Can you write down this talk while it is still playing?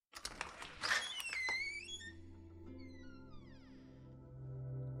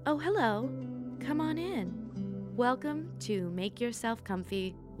Oh, hello. Come on in. Welcome to Make Yourself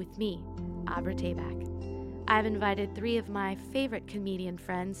Comfy with me, Abra Tabak. I've invited 3 of my favorite comedian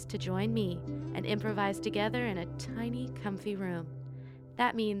friends to join me and improvise together in a tiny, comfy room.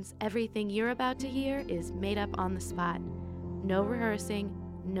 That means everything you're about to hear is made up on the spot. No rehearsing,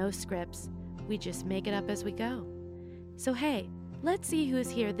 no scripts. We just make it up as we go. So hey, let's see who's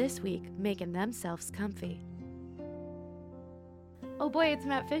here this week making themselves comfy. Oh boy, it's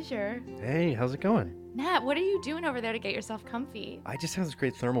Matt Fisher. Hey, how's it going? Matt, what are you doing over there to get yourself comfy? I just have this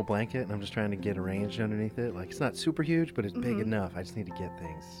great thermal blanket, and I'm just trying to get arranged underneath it. Like, it's not super huge, but it's big enough. I just need to get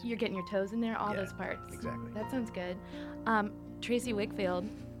things. You're getting your toes in there, all Yeah, those parts. exactly. That sounds good. Tracy Wickfield,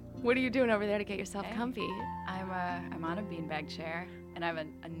 what are you doing over there to get yourself Hey. comfy? I'm on a beanbag chair, and I have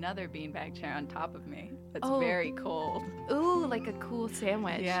another beanbag chair on top of me. That's Oh. very cold. Ooh, like a cool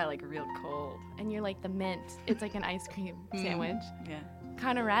sandwich. Yeah, like real cold. And you're like the mint. It's like an ice cream sandwich. Yeah.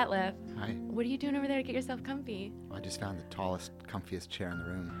 Connor Ratliff, Hi. what are you doing over there to get yourself comfy? I just found the tallest, comfiest chair in the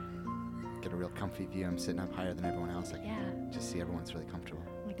room. Get a real comfy view. I'm sitting up higher than everyone else. I can Yeah, just see everyone's really comfortable.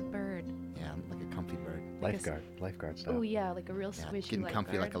 like a bird. Yeah, I'm like a comfy bird. Lifeguard style. Oh yeah, like a real Yeah, squishy getting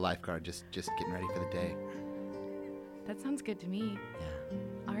comfy like a lifeguard. lifeguard. Just getting ready for the day. That sounds good to me. Yeah.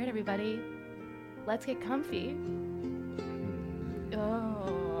 All right, everybody, let's get comfy.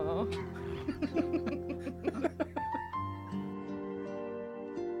 Oh.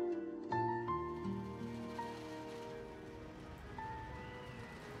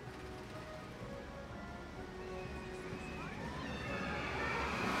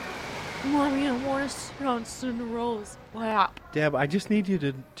 Mommy, I want to sit on Cinderella's lap. Deb, I just need you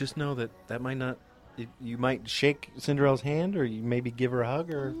to just know that might not... You might shake Cinderella's hand, or you maybe give her a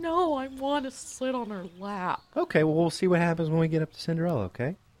hug, or... No, I want to sit on her lap. Okay, well, we'll see what happens when we get up to Cinderella,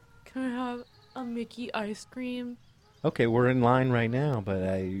 okay? Can I have a Mickey ice cream? Okay, we're in line right now, but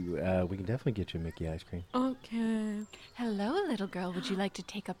we can definitely get you a Mickey ice cream. Okay. Hello, little girl. Would you like to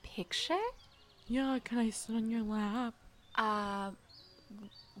take a picture? Yeah, can I sit on your lap?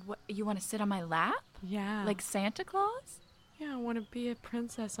 What, you want to sit on my lap? Yeah. Like Santa Claus? Yeah, I want to be a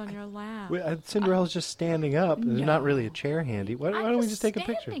princess on your lap. Cinderella's just standing up. There's not really a chair handy. Why don't we just take a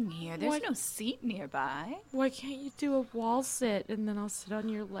picture? standing here. There's What? no seat nearby. Why can't you do a wall sit and then I'll sit on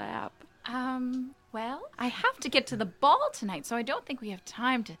your lap? Well, I have to get to the ball tonight, so I don't think we have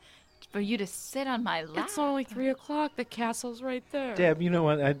time for you to sit on my lap. It's only 3 o'clock. The castle's right there. Deb, you know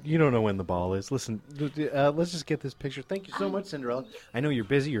what? You don't know when the ball is. Listen, let's just get this picture. Thank you so much, Cinderella. I know you're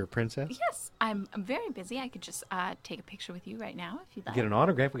busy. You're a princess. Yes, I'm very busy. I could just take a picture with you right now if you'd like. Get an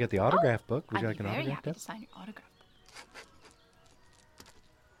autograph. We got the autograph book. Would I'd you like be an very autograph, happy Deb? to sign your autograph.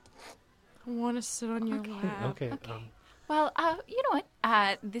 I want to sit on your lap. Okay. Well, you know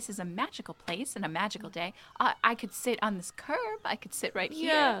what? This is a magical place and a magical day. I could sit on this curb. I could sit right here.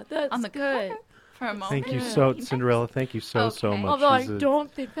 Yeah, that's on the good. curb for a moment. Thank you It'd so, be nice. Cinderella. Thank you so Okay. much. Although I She's a-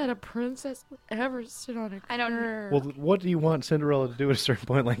 don't think that a princess would ever sit on a I don't- curb. Well, what do you want Cinderella to do at a certain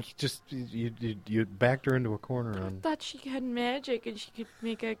point? Like, you backed her into a corner I on. thought she had magic and she could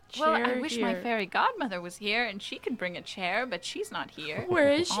make a chair Well, I wish my here. fairy godmother was here and she could bring a chair, but she's not here.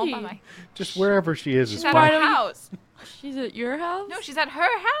 Where is All she? by my- Just wherever she is She's is at Why fine. her don't you- house. She's at your house? No, she's at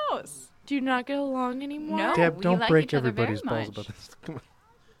her house. Do you not get along anymore? No. Deb, we don't like break each other very everybody's balls much. about this. Come on.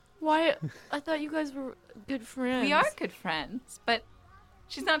 Why? I thought you guys were good friends. We are good friends, but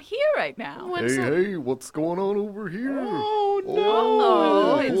she's not here right now. When's the- Hey, what's going on over here? Oh, no.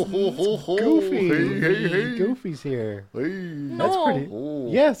 Oh, It's it's ho, ho, ho. Goofy. Hey. Goofy's here. Hey. That's No. pretty.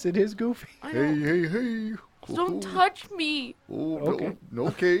 Oh. Yes, it is Goofy. I Hey, don't, hey. don't touch me. Oh, Okay. no,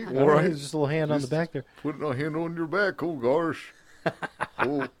 okay. All All right. right. There's just a little hand on the Just- back there. Putting a hand on your back. Oh, gosh.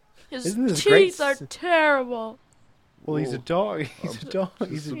 Oh, His Isn't this great teeth are s- terrible. Well, he's a Oh. dog. He's a dog.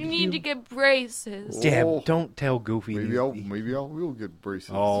 He's a You need to get braces. Deb, Oh. don't tell Goofy. maybe he's- I will get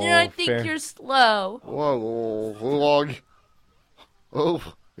braces. Oh, Yeah, I think fair. you're slow.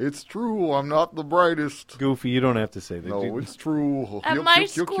 Oh, it's true. I'm not the brightest. Goofy, you don't have to say that. No, Dude, it's true. At Yup, my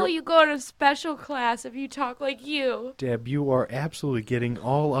yup, yup, school, yup. you go to special class if you talk like you. Deb, you are absolutely getting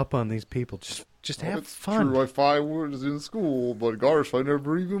all up on these people. Just have It's fun. true. If I was in school, but gosh, I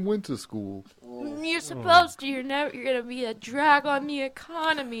never even went to school. You're supposed to. You're gonna be a drag on the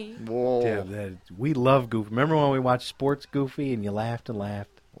economy. Whoa. Deb, we love Goofy. Remember when we watched Sports Goofy and you laughed and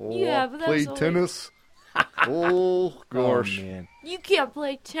laughed? Oh, Yeah, but that's played only- tennis. Oh gosh. Oh, man. You can't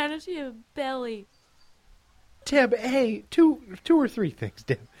play tennis. You have a belly. Deb, hey, two or three things,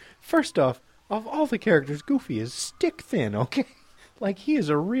 Deb. First off, of all the characters, Goofy is stick thin, okay? Like he is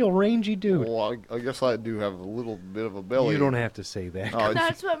a real rangy dude. Well, I guess I do have a little bit of a belly. You don't have to say that.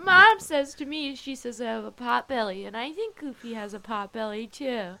 That's what Mom says to me. She says I have a pot belly, and I think Goofy has a pot belly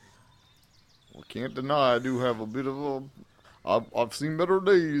too. I can't deny I do have a bit of a... I've seen better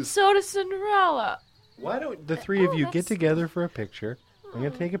days. So does Cinderella. Why don't the three of you get together for a picture? I'm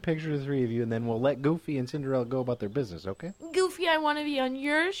going to take a picture of the three of you, and then we'll let Goofy and Cinderella go about their business, okay? Goofy, I want to be on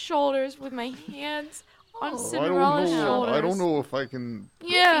your shoulders with my hands on I Cinderella's don't know. shoulders. I don't know if I can...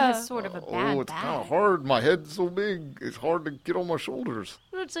 Yeah. He's sort of a bad it's kind bag. of hard. My head's so big. It's hard to get on my shoulders.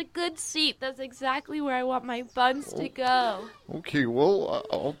 It's a good seat. That's exactly where I want my buns to go. Okay, well,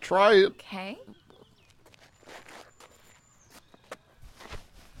 I'll try it. Okay.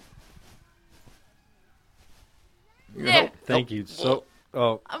 There. Thank you.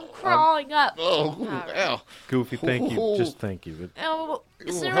 I'm crawling up. Oh, ow. Goofy, thank you. Just thank you. Oh,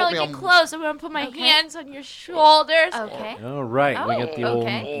 Help Cinderella, me, get I'm- close. I'm going to put my Okay. hands on your shoulders. Okay. All right, we got the old,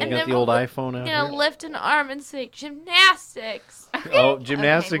 okay. we And got then the old we'll- iPhone out I'm going to here. lift an arm and say gymnastics. Oh,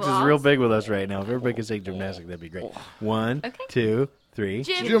 gymnastics well, is real I'll- big with us right now. If everybody could say gymnastics, that'd be great. 1, Okay. 2, 3.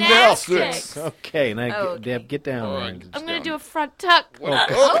 Gymnastics. Okay, now Okay. Deb, get down. All there. right. I'm going to do a front tuck.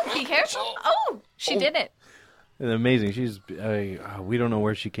 Oh, be careful. Oh, she did it. Amazing. She's. We don't know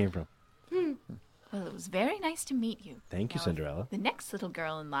where she came from. Well, it was very nice to meet you. Thank you, Now, Cinderella. The next little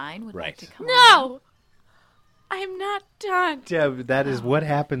girl in line would Right. like to come. No. I'm not done. Deb, that is what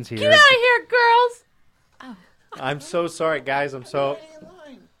happens here. Get out of here, girls. Oh, I'm so sorry, guys. I'm so.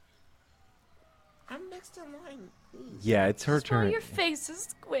 I'm next in line. Please. Yeah, it's her Oh, turn. your face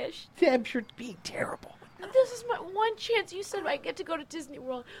is squished. Deb, you're being terrible. This is my one chance. You said I get to go to Disney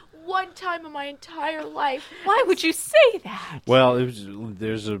World one time in my entire life. why would you say that? Well,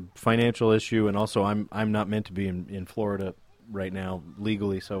 there's a financial issue, and also I'm not meant to be in Florida right now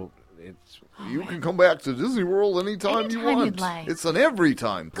legally, so it's. You can come back to Disney World anytime you Anytime want. you'd like. It's an every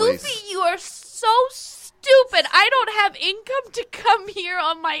time place. Goofy, you are so stupid. I don't have income to come here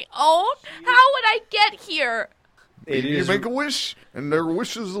on my own. How would I get here? It You is. make a wish, and their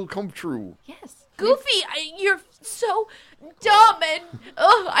wishes will come true. Yes. Goofy, you're so dumb and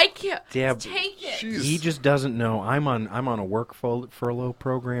I can't Deb, take it. Jeez. He just doesn't know. I'm on a work furlough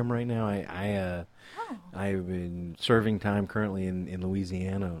program right now. I've been serving time currently in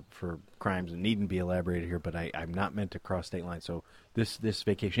Louisiana for crimes that needn't be elaborated here, but I'm not meant to cross state lines. So this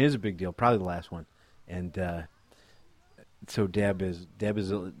vacation is a big deal, probably the last one. And so Deb is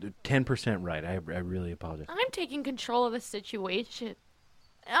 10% right. I really apologize. I'm taking control of the situation.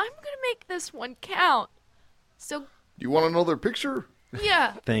 I'm going to make this one count. So, You want another picture?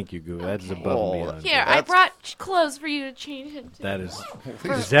 yeah. Thank you, Goo. That's above and beyond. Here, I brought clothes for you to change into. That is.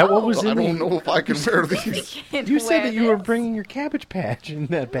 Is that what was I in don't the? know if I can wear these. You said that you were bringing your Cabbage Patch in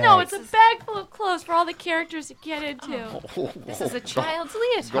that bag. No, it's a bag full of clothes for all the characters to get into. This is a child's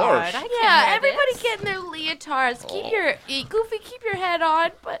leotard. Gosh. I can't Yeah, wear everybody this. get in their leotards. Goofy, keep your head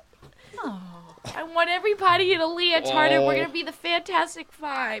on, but Oh, I want everybody in a leotard, and we're gonna be the Fantastic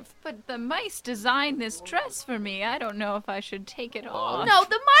Five. but the mice designed this dress for me. I don't know if I should take it off. No,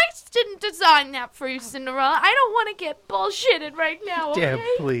 the mice didn't design that for you, Cinderella. I don't want to get bullshitted right now, okay? Deb,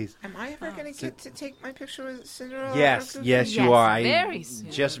 please. Am I ever going to get to take my picture with Cinderella? Yes, or Goofy? yes, you Yes, are. very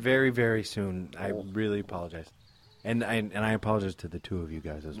soon. Just very, very soon. I really apologize, and I apologize to the two of you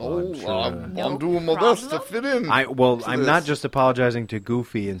guys as well. Oh, I'm sure, I'm No doing my best to problem. fit in. I'm not this. just apologizing to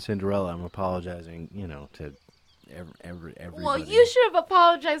Goofy and Cinderella. I'm apologizing, to everybody. Well, you should have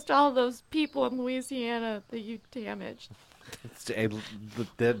apologized to all those people in Louisiana that you damaged.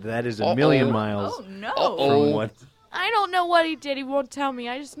 That is a million Uh-oh. miles Oh, no. Uh-oh. from what. I don't know what he did. He won't tell me.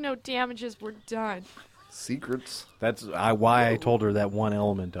 I just know damages were done. Secrets. That's why I told her that one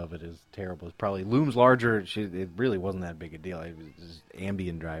element of it is terrible. It probably looms larger. It really wasn't that big a deal. It was just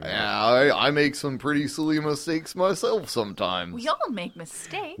Ambien driving. Yeah, I make some pretty silly mistakes myself sometimes. We all make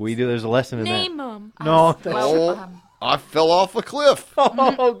mistakes. We do. There's a lesson in Name them. that. No. Well, Oh, I fell off a cliff.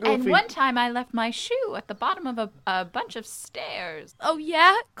 Oh, and Goofy. one time I left my shoe at the bottom of a bunch of stairs. Oh,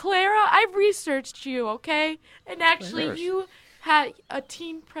 yeah? Clara, I've researched you, okay? And actually, Claire. you had a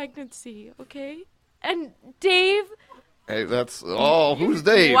teen pregnancy, okay? And Dave, Hey, that's... Oh, who's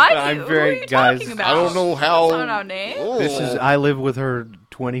Dave? What? I'm Who very- are you guys, talking about? I don't know how... That's not our name. Oh. This is. I live with her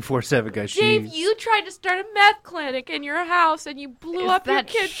 24/7, guys. Dave, you tried to start a meth clinic in your house and you blew Is up your that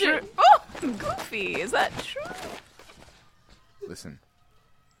kitchen. true? Oh, Goofy, is that true? Listen,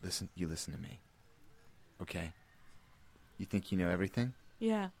 you listen to me. Okay? You think you know everything?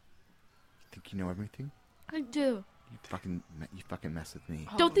 Yeah, You think you know everything? I do. You fucking mess with me.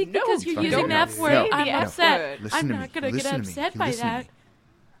 Don't think no, because you're fucking using no. F word, No, I'm the F upset. word. Listen I'm to not me. gonna Listen get to me. upset You by listen to that. me.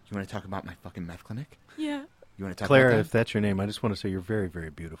 You want to talk about my fucking meth clinic? Yeah. You want to talk Clara, about if that's your name, I just want to say you're very,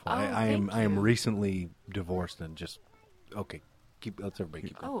 very beautiful. Oh, I am thank I am you. recently divorced and just let's everybody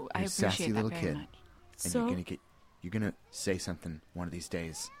keep going. Oh, I You're a sassy appreciate that little very kid. much. And So you're gonna say something one of these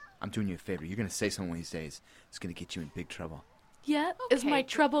days. I'm doing you a favor. You're gonna say something one of these days. It's gonna get you in big trouble. yeah, is my Okay.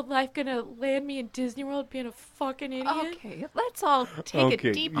 troubled life gonna land me in Disney World being a fucking idiot? Okay, let's all take Okay,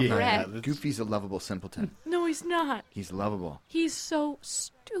 a deep yeah. breath. That's- Goofy's a lovable simpleton. No, he's not. He's lovable. He's so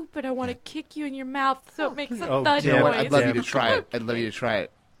stupid. I want to kick you in your mouth so it makes a Oh, thud You know what? noise. I'd love you Yeah. to try it. I'd love you to try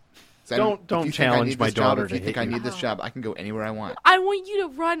it. So Don't if you think I challenge need my this job, daughter If you to think hit I you. need this job, I can go anywhere I want. I want you to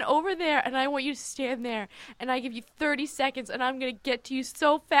run over there, and I want you to stand there, and I give you 30 seconds, and I'm gonna get to you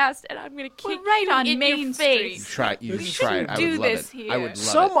so fast, and I'm gonna kick We're right you on in Main your Street. face. Try it. You We just try it. shouldn't I do would love this it. here. I would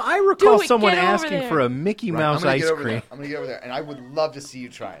love it. I recall Do it, someone get over asking there. for a Mickey Right, Mouse I'm gonna ice get over cream. there. I'm gonna get over there, and I would love to see you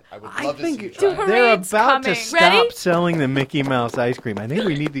try it. I would I love to see you think try Do it. they're Parade's about to coming. stop Ready? selling the Mickey Mouse ice cream. I think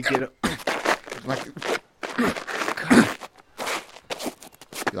we need to get. Like,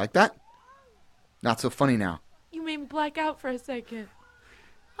 you like that? Not so funny now. You made me black out for a second.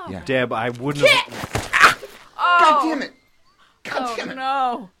 Yeah. Deb, I wouldn't. Have, God damn it! God Oh damn it!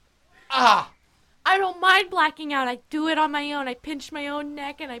 no! Ah! I don't mind blacking out. I do it on my own. I pinch my own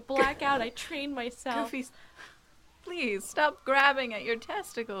neck and I black out. I train myself. Goofy, please stop grabbing at your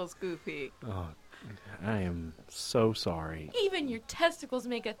testicles, Goofy. oh, I am so sorry. Even your testicles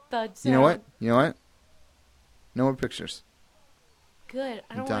make a thud sound. You know what? You know what? No more pictures. Good.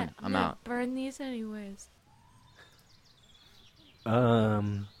 I I'm don't done. want. I'm gonna out. Burn these anyways.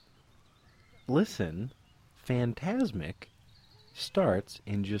 Listen, Phantasmic starts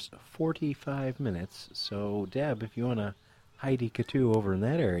in just 45 minutes. So, Deb, if you want to Heidi Katoo over in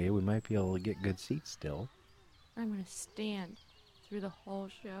that area, we might be able to get good seats still. I'm gonna stand through the whole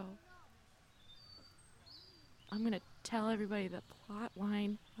show. I'm gonna tell everybody the plot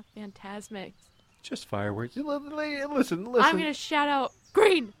line of Phantasmic. Just fireworks. Listen. I'm gonna shout out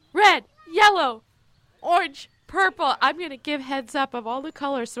green, red, yellow, orange, purple. I'm gonna give heads up of all the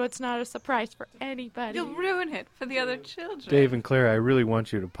colors so it's not a surprise for anybody. You'll ruin it for the other children. Dave and Claire, I really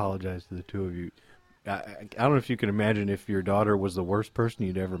want you to apologize to the two of you. I don't know if you can imagine if your daughter was the worst person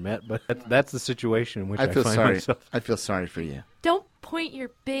you'd ever met, but that's the situation in which I I feel find sorry. myself. I feel sorry for you. Don't point your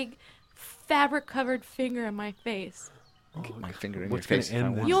big fabric-covered finger in my face. Get my finger in What's your gonna face if I end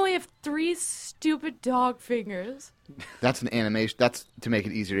want. this? You only have 3 stupid dog fingers. That's an animation. That's to make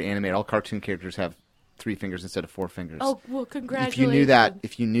it easier to animate. All cartoon characters have 3 fingers instead of 4 fingers. Oh, well, congratulations. if you knew that,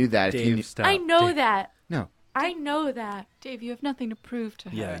 if you knew Dave, stop. I know Dave. that. no, I know that. Dave, you have nothing to prove to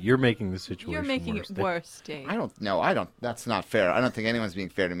her. Yeah, you're making the situation You're making worse. it worse, Dave. I don't. No, I don't. That's not fair. I don't think anyone's being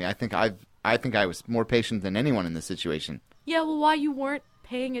fair to me. I think I was more patient than anyone in this situation. Yeah, well, while you weren't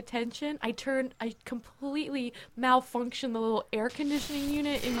paying attention, I completely malfunctioned the little air conditioning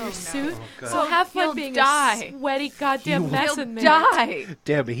unit in your suit. So have fun He'll being die. a sweaty goddamn He mess He'll in there. die.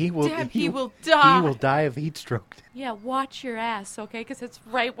 Deb, he will. Deb, he will die. He will die of heat stroke. Yeah, watch your ass, okay? Because it's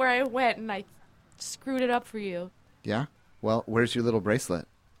right where I went, and I screwed it up for you. Yeah. Well, where's your little bracelet?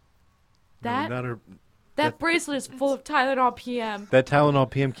 That No, not her, that bracelet is full of Tylenol PM. that Tylenol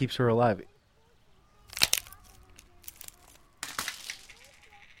PM keeps her alive.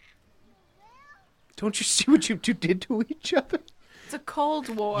 Don't you see what you two did to each other? It's a Cold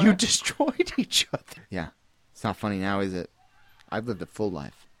War. You destroyed each other. Yeah. It's not funny now, is it? I've lived a full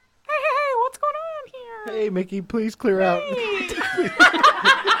life. Hey, what's going on here? Hey, Mickey, please clear out.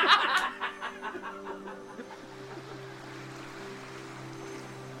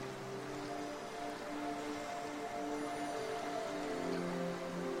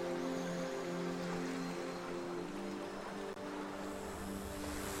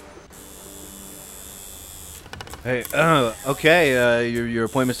 Hey, okay. Your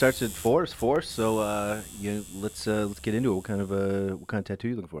appointment starts at 4. It's 4. So let's get into it. What kind of tattoo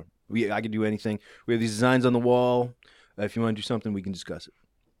you looking for? I can do anything. We have these designs on the wall. If you want to do something, we can discuss it.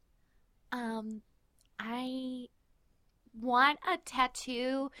 I want a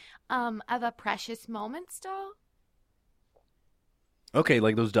tattoo of a Precious Moments doll. Okay,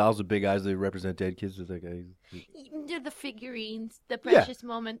 like those dolls with big eyes that represent dead kids. With like, The figurines, the Precious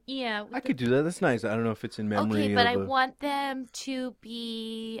Moment. Yeah. I could do that. That's nice. I don't know if it's in memory. Okay, but I of want them to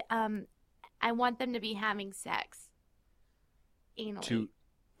be I want them to be having sex. Anally.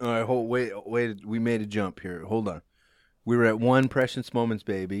 All right, wait. We made a jump here. Hold on. We were at 1 Precious Moments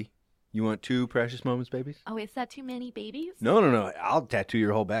baby. You want 2 Precious Moments babies? Oh, is that too many babies? No. I'll tattoo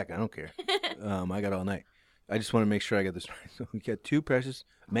your whole back. I don't care. I got all night. I just want to make sure I get this right. So we got 2 precious,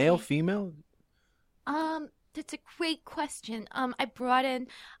 male, female. That's a great question. I brought in,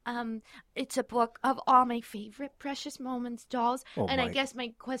 it's a book of all my favorite Precious Moments dolls. Oh, and I my. guess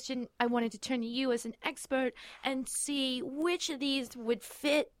my question, I wanted to turn to you as an expert and see which of these would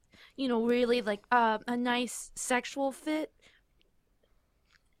fit, really like a nice sexual fit.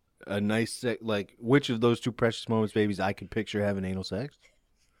 A nice, like, which of those two Precious Moments babies I could picture having anal sex?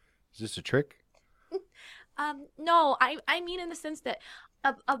 Is this a trick? No, I mean in the sense that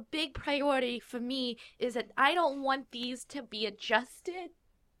a big priority for me is that I don't want these to be adjusted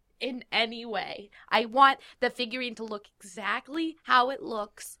in any way. I want the figurine to look exactly how it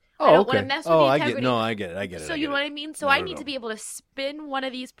looks. I don't want to mess with the integrity. I get it. So you know what I mean? So I need to be able to spin one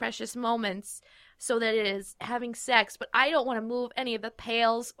of these Precious Moments so that it is having sex, but I don't want to move any of the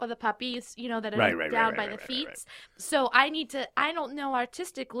pails or the puppies, that are down by the feet. So I don't know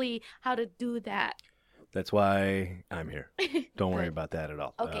artistically how to do that. That's why I'm here. Don't worry about that at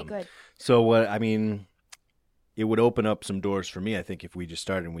all. Okay, good. So it would open up some doors for me, I think, if we just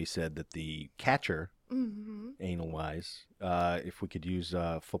started and we said that the catcher, anal-wise, if we could use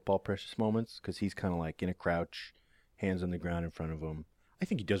football Precious Moments, because he's kind of like in a crouch, hands on the ground in front of him. I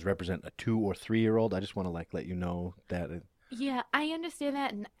think he does represent a 2 or 3-year-old. I just want to let you know that. Yeah, I understand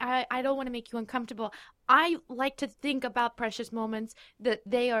that, and I don't want to make you uncomfortable. I like to think about Precious Moments that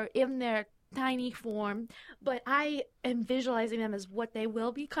they are in their tiny form, but I am visualizing them as what they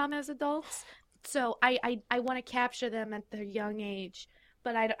will become as adults. So I want to capture them at their young age,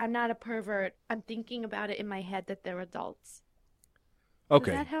 but I'm not a pervert. I'm thinking about it in my head that they're adults.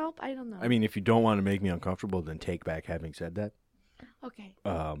 Okay. Does that help? I don't know. I mean, if you don't want to make me uncomfortable, then take back having said that. Okay.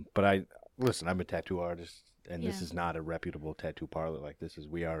 But listen, I'm a tattoo artist, and this is not a reputable tattoo parlor like this is.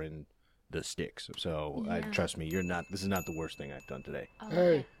 We are in the sticks, so trust me, this is not the worst thing I've done today.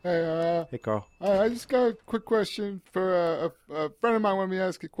 Okay. Hey, Carl. I just got a quick question for a friend of mine wanted me to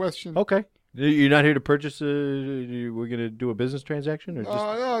ask a question. Okay. You're not here to purchase we're going to do a business transaction? Or just...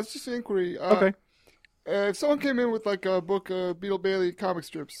 No, it's just an inquiry. Okay. If someone came in with like a book of Beetle Bailey comic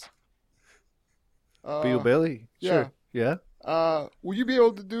strips. Beetle Bailey? Sure. Yeah. Will you be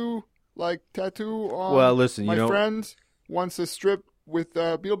able to do like tattoo on well, listen, my friend wants a strip with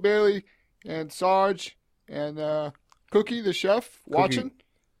Beetle Bailey and Sarge and Cookie the chef watching?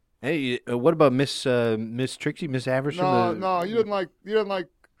 Hey, what about Miss Trixie, Miss Averson? No, you didn't like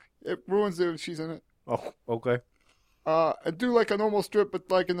it ruins it if she's in it. Oh, okay. And do like a normal strip,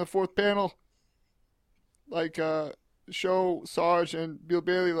 but like in the 4th panel, like show Sarge and Beetle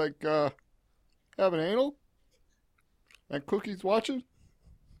Bailey like having anal, and Cookie's watching.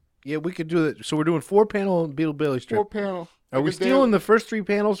 Yeah, we could do it. So we're doing 4-panel Beetle Bailey strip. 4-panel. Are we stealing the first 3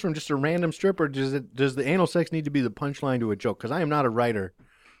 panels from just a random strip, or does the anal sex need to be the punchline to a joke? Because I am not a writer.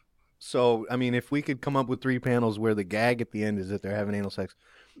 So, I mean, if we could come up with 3 panels where the gag at the end is that they're having anal sex,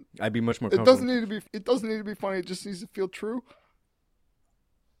 I'd be much more comfortable. It doesn't need to be funny. It just needs to feel true.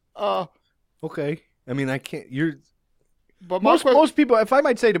 Okay. I mean, I can't. But most people, if I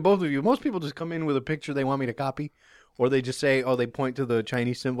might say to both of you, most people just come in with a picture they want me to copy, or they just say, they point to the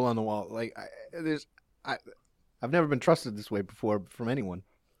Chinese symbol on the wall. Like, I've never been trusted this way before from anyone.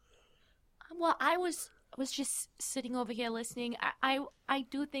 Well, I was just sitting over here listening. I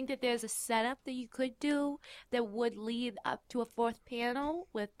do think that there's a setup that you could do that would lead up to a 4th panel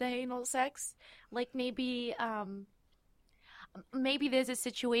with the anal sex. Like maybe there's a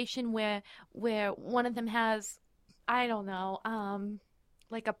situation where one of them has, I don't know,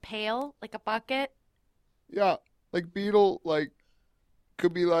 like a pail, like a bucket. Yeah, like Beetle, like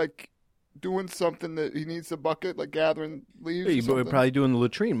could be like doing something that he needs a bucket, like gathering leaves. Yeah, or something. Probably doing the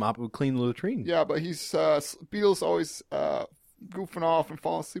latrine. Mop would clean the latrine. Yeah, but he's Beetle's always goofing off and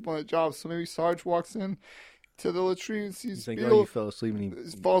falling asleep on the job. So maybe Sarge walks in to the latrine and sees Beetle. You fell asleep and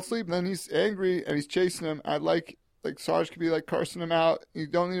he falls asleep, and then he's angry and he's chasing him. I'd like Sarge could be like cursing him out. You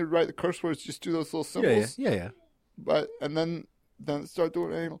don't need to write the curse words; just do those little symbols. Yeah. But and then start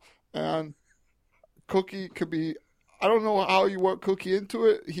doing anal. And Cookie could be. I don't know how you work Cookie into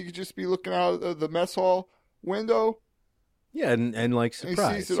it. He could just be looking out of the mess hall window. Yeah, and like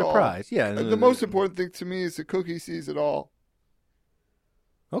surprise. He sees it surprise. all. Yeah. And the most important thing to me is that Cookie sees it all.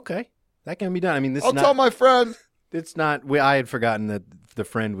 Okay. That can be done. I mean, I'll tell my friend. It's not. I had forgotten that the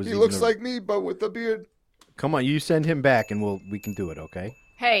friend was. He looks like me, but with a beard. Come on, you send him back, and we can do it. Okay.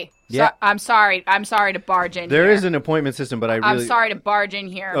 Hey, yeah. I'm sorry to barge in. There here. is an appointment system, but I'm sorry to barge in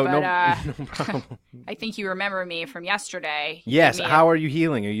here, but no problem. I think you remember me from yesterday. Yes. How are you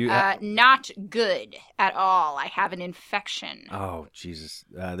healing? Are you not good at all? I have an infection. Oh Jesus!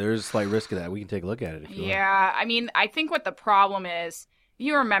 There is a slight risk of that. We can take a look at it if you want. Yeah, I mean, I think what the problem is.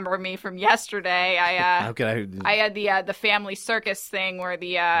 You remember me from yesterday. How could I? I had the family circus thing where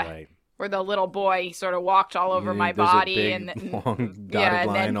the right. where the little boy sort of walked all over my There's body, a big, and then, long dotted and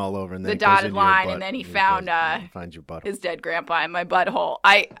line then all over, and then the it goes dotted into your line, butt, and then he it found finds your butt. his dead grandpa in my butthole.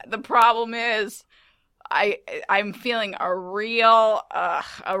 The problem is, I'm feeling a real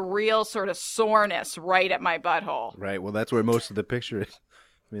sort of soreness right at my butthole. Right. Well, that's where most of the picture is.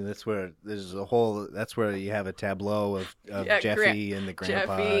 I mean, that's where there's a whole. That's where you have a tableau of Jeffy and the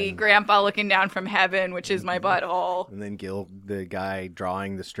grandpa. Jeffy, grandpa looking down from heaven, which is my butthole. And then Gil, the guy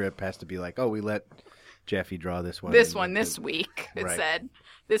drawing the strip, has to be like, "Oh, we let Jeffy draw this one." This week. It Right. said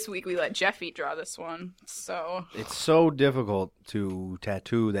this week we let Jeffy draw this one. So it's so difficult to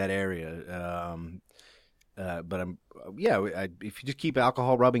tattoo that area. But if you just keep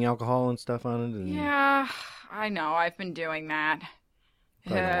rubbing alcohol and stuff on it, and yeah, I know. I've been doing that.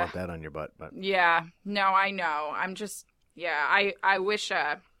 probably don't want that on your butt. But Yeah, no, I know. I'm just, I wish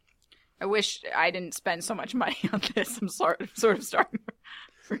I didn't spend so much money on this. I'm sort of starting to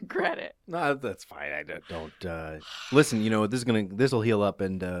regret it. no, that's fine. I don't. Listen, this will heal up,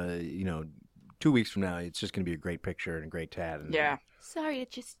 and 2 weeks from now, it's just gonna be a great picture and a great tat. And, Yeah. Sorry to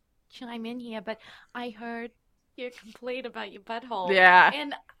just chime in here, but I heard your complaint about your butthole. Yeah.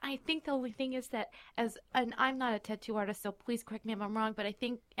 And I think the only thing is that and I'm not a tattoo artist, so please correct me if I'm wrong, but I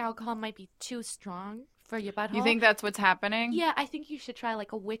think alcohol might be too strong for your butthole. You think that's what's happening? Yeah, I think you should try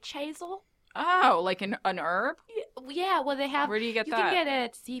like a witch hazel. Oh, like an herb? Yeah, well they have. Where do you get You that? can get it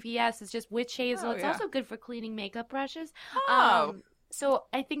at CVS. It's just witch hazel. Oh, It's yeah. also good for cleaning makeup brushes. Oh. So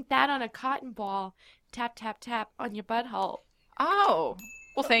I think that on a cotton ball, tap tap tap on your butthole. Oh.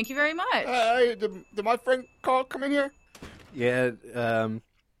 Well, thank you very much. Hey, did my friend Carl come in here? Yeah.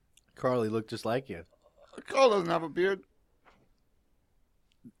 Carly looked just like you. Carl doesn't have a beard.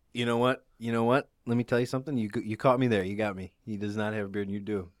 You know what? Let me tell you something. You caught me there. You got me. He does not have a beard, and you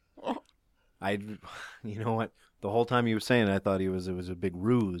do. Oh. You know what? The whole time he was saying it, I thought it was a big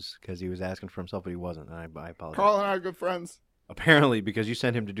ruse because he was asking for himself, but he wasn't. And I apologize. Carl and I are good friends. Apparently, because you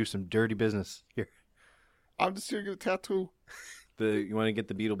sent him to do some dirty business. Here, I'm just here to get a tattoo. you want to get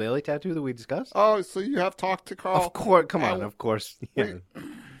the Beetle Bailey tattoo that we discussed? Oh, so you have talked to Carl? Of course, come on, Oh. of course. Yeah,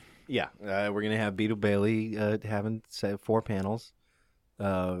 yeah. We're gonna have Beetle Bailey having 4 panels,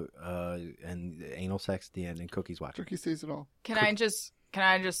 and anal sex at the end, and cookies watching. Tricky sees it all. Can I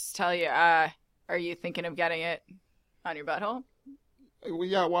just tell you, are you thinking of getting it on your butthole? Well,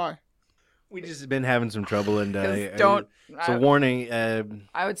 yeah, why? We just been having some trouble, and 'Cause don't. it's a warning.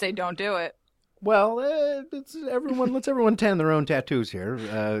 I would say don't do it. Well, it's everyone. Let's everyone tan their own tattoos here.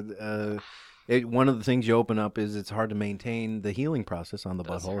 One of the things you open up is it's hard to maintain the healing process on the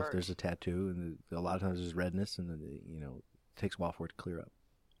Does butthole hurt. if there's a tattoo, and a lot of times there's redness, and it takes a while for it to clear up.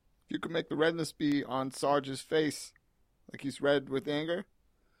 You could make the redness be on Sarge's face, like he's red with anger.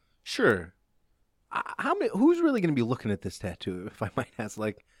 Sure. Who's really going to be looking at this tattoo? If I might ask,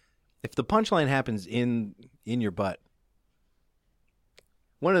 like, if the punchline happens in your butt.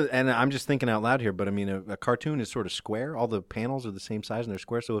 And I'm just thinking out loud here, but I mean, a cartoon is sort of square. All the panels are the same size and they're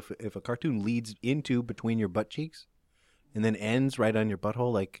square. So if a cartoon leads into between your butt cheeks and then ends right on your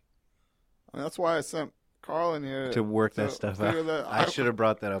butthole, like, I mean, that's why I sent Carl in here to work that to stuff figure out. that I out. should have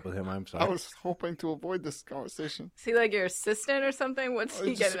brought that up with him. I'm sorry. I was hoping to avoid this conversation. Is he like your assistant or something? What's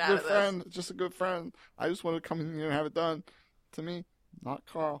he Just getting a out good of this? friend, just a good friend. I just want to come in here and have it done to me, not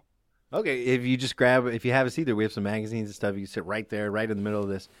Carl. Okay, if you have a seat there, we have some magazines and stuff. You can sit right there, right in the middle of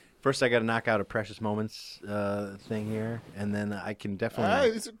this. First, I got to knock out a Precious Moments thing here, and then I can Hey,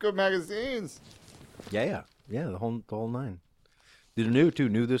 definitely. these are good magazines. Yeah, the whole nine. They're new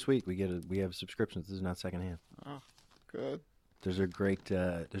this week. We have subscriptions. This is not secondhand. Oh, good. There's a great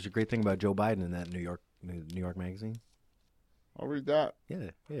thing about Joe Biden in that New York magazine. I'll read that.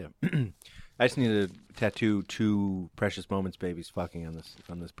 Yeah. I just need to tattoo 2 Precious Moments babies fucking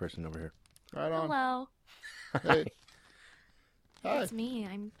on this person over here. Right on. Hello, Hey. Hi. it's me.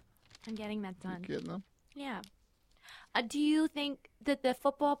 I'm getting that done. Getting them. Yeah. Do you think that the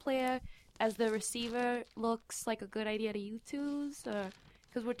football player as the receiver looks like a good idea to you twos?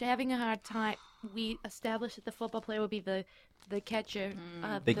 Because we're having a hard time. We established that the football player would be the catcher.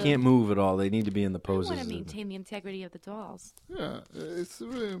 They can't move at all. They need to be in the I poses. want to maintain the integrity of the dolls. Yeah, it's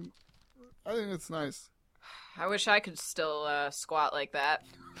really. I think it's nice. I wish I could still squat like that.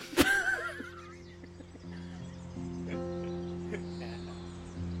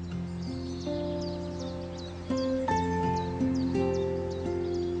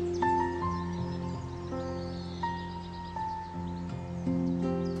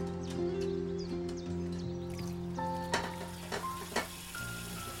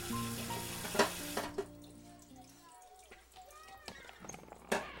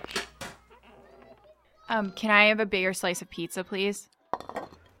 Can I have a bigger slice of pizza, please?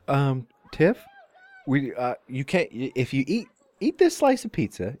 Tiff, you can't if you eat this slice of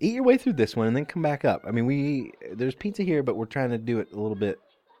pizza, eat your way through this one, and then come back up. I mean, there's pizza here, but we're trying to do it a little bit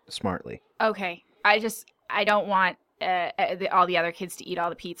smartly. Okay. I don't want all the other kids to eat all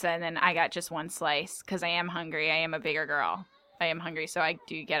the pizza, and then I got just one slice because I am hungry. I am a bigger girl. I am hungry, so I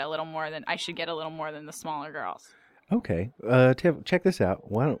should get a little more than the smaller girls. Okay, Tiff, check this out.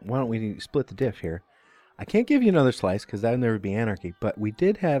 Why don't we split the diff here? I can't give you another slice because that would never be anarchy. But we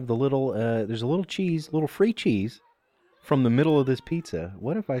did have the little. There's a little free cheese from the middle of this pizza.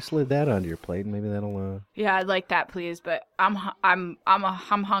 What if I slid that onto your plate? Maybe that'll. Yeah, I'd like that, please. But I'm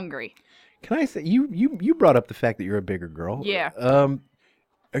hungry. Can I say you brought up the fact that you're a bigger girl? Yeah.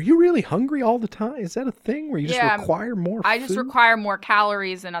 Are you really hungry all the time? Is that a thing where you just require more food? I just require more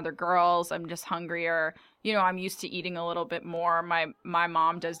calories than other girls. I'm just hungrier. I'm used to eating a little bit more. My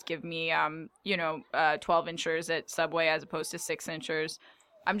mom does give me 12 inches at Subway as opposed to 6 inches.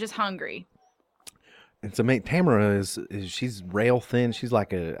 I'm just hungry. And so, mate, Tamara is she's rail thin. She's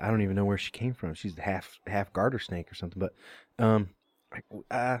like I don't even know where she came from. She's half garter snake or something. But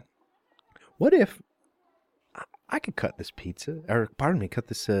what if I could cut this pizza, or pardon me, cut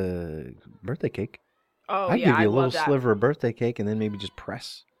this birthday cake? Oh, I'd give you a little love that. sliver of birthday cake, and then maybe just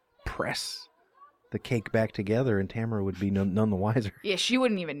press the cake back together, and Tamara would be none the wiser. Yeah, she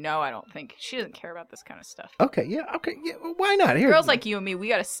wouldn't even know, I don't think. She doesn't care about this kind of stuff. Okay, yeah, well, why not? Here, Girls like you and me, we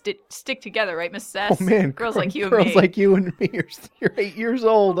gotta stick together, right, Mrs. S? Oh man, girls like you and me. Girls like you and me. You're 8 years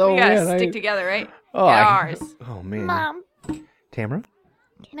old. Oh we gotta man, stick together, right? Oh, Get ours. Oh man, Mom, Tamara,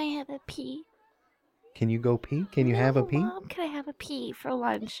 can I have a pea? can you go pee? Can you have a pee? Mom, can I have a pea for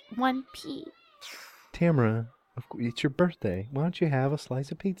lunch? One pea. Tamara, it's your birthday. Why don't you have a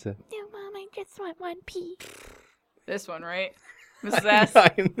slice of pizza? No, Mom, I just want one pea. This one, right? Mrs. S? I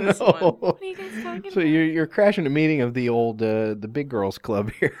This know. one. What are you guys talking So about? you're crashing a meeting of the old the big girls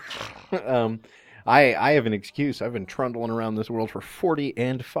club here. I have an excuse. I've been trundling around this world for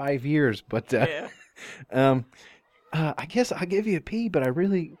 45 years, but Yeah. I guess I'll give you a pea. But I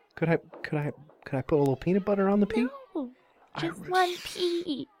really could I put a little peanut butter on the pea? No, just one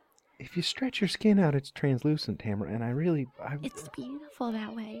pea. If you stretch your skin out, it's translucent, Tamara. And It's beautiful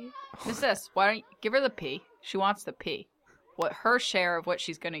that way. Mrs. S, why don't you give her the pea? She wants the pea. What her share of what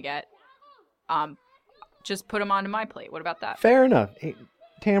she's gonna get, just put them onto my plate. What about that? fair enough. Hey,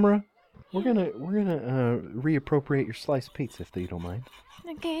 Tamara, we're gonna reappropriate your sliced pizza if you don't mind.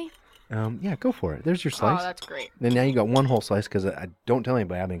 Okay. Yeah, go for it. There's your slice. Oh, that's great. Then now you got one whole slice because I don't tell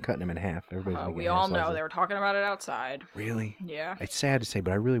anybody I've been cutting them in half. Everybody's been We getting all half know slices. they were talking about it outside. Really? Yeah. It's sad to say,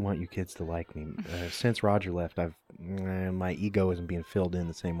 but I really want you kids to like me. Since Roger left, my ego isn't being filled in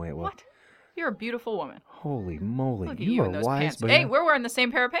the same way it was. What? You're a beautiful woman. Holy moly! Look at you you are in those wise, pants. but Hey, we're wearing the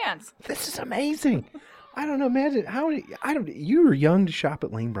same pair of pants. this is amazing. I don't know. Imagine you were young to shop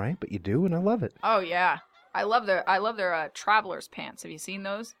at Lane Bryant, but you do, and I love it. Oh yeah, I love their traveler's pants. Have you seen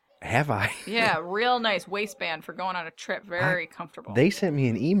those? Have I? Yeah, real nice waistband for going on a trip. Very comfortable. They sent me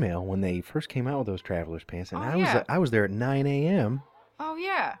an email when they first came out with those travelers pants, and Oh, I yeah. was there at 9 a.m. Oh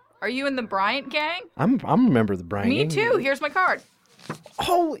yeah. Are you in the Bryant gang? I'm a member of the Bryant. Me gang. too. Here's my card.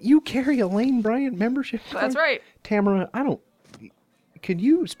 Oh, you carry a Lane Bryant membership card? That's right. Tamara, could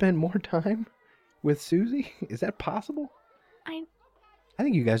you spend more time with Susie? Is that possible? I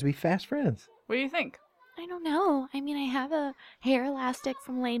think you guys would be fast friends. What do you think? don't know. I mean, I have a hair elastic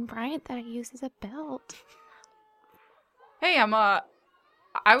from Lane Bryant that I use as a belt. Hey,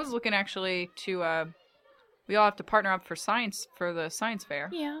 I was looking actually to we all have to partner up for the science fair.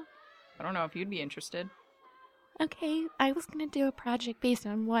 Yeah. I don't know if you'd be interested. Okay, I was gonna do a project based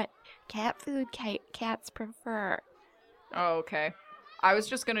on what cat food cats prefer. Oh, okay. I was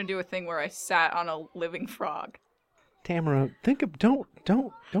just gonna do a thing where I sat on a living frog. Tamara,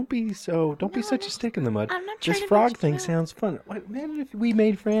 don't be such a stick in the mud. I'm not trying This to frog bitch thing about- sounds fun. Wait, imagine if we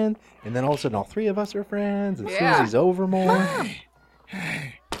made friends, and then all of a sudden all three of us are friends, and Yeah. Susie's over more.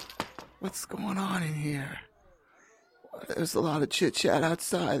 Hey, what's going on in here? There's a lot of chit chat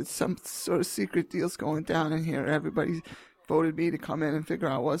outside. Some sort of secret deal's going down in here. Everybody voted me to come in and figure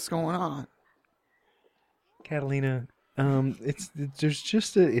out what's going on. Catalina, it's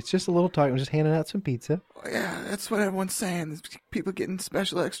just a little talk. I'm just handing out some pizza. Yeah, that's what everyone's saying. There's people getting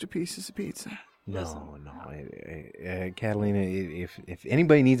special extra pieces of pizza. No. Catalina, if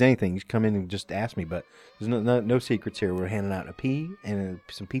anybody needs anything, you come in and just ask me. But there's no secrets here. We're handing out a pea and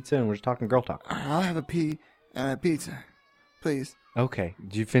some pizza, and we're just talking girl talk. All right, I'll have a pea and a pizza, please. Okay.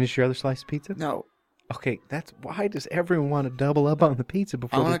 Did you finish your other slice of pizza? No, Okay. That's why does everyone want to double up on the pizza I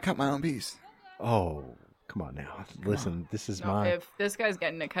before? want to cut my own piece. Oh, come on now. Listen, this is No, my. if this guy's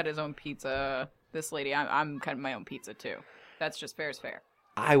getting to cut his own pizza, this lady, I'm cutting my own pizza too. That's just fair is fair.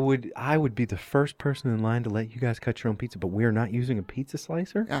 I would be the first person in line to let you guys cut your own pizza, but we're not using a pizza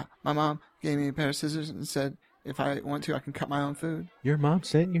slicer? Yeah, my mom gave me a pair of scissors and said if I want to, I can cut my own food. Your mom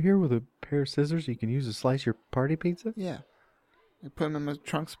sent you here with a pair of scissors you can use to slice your party pizza? Yeah. I put them in my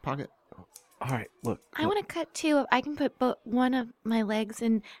trunk's pocket. All right, look. I want to cut two. I can put one of my legs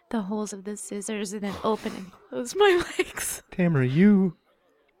in the holes of the scissors and then open and close my legs. Tamara, you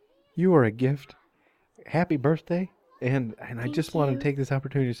are a gift. Happy birthday. And I Thank just want you. to take this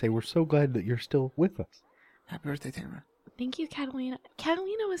opportunity to say we're so glad that you're still with us. Happy birthday, Tamara. Thank you, Catalina.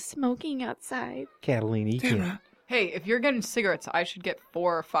 Catalina was smoking outside. Catalina, you can't. Tamara. Hey, if you're getting cigarettes, I should get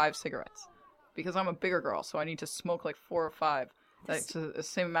 4 or 5 cigarettes. Because I'm a bigger girl, so I need to smoke like 4 or 5. That's the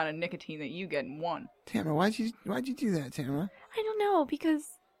same amount of nicotine that you get in one. Tamara, why'd you do that, Tamara? I don't know, because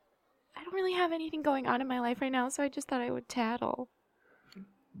I don't really have anything going on in my life right now, so I just thought I would tattle.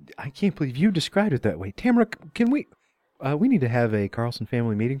 I can't believe you described it that way. Tamara, can we... we need to have a Carlson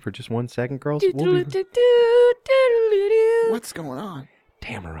family meeting for just 1 second, girls. We'll be... What's going on?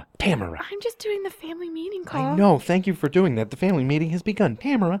 Tamara. I'm just doing the family meeting call. I know. Thank you for doing that. The family meeting has begun.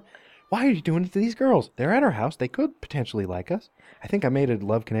 Tamara, why are you doing it to these girls? They're at our house. They could potentially like us. I think I made a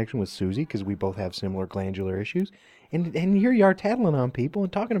love connection with Susie because we both have similar glandular issues. And here you are tattling on people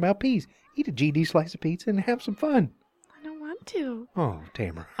and talking about peas. Eat a GD slice of pizza and have some fun. I don't want to. Oh,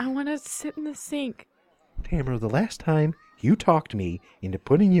 Tamara. I want to sit in the sink. Tamara, the last time you talked me into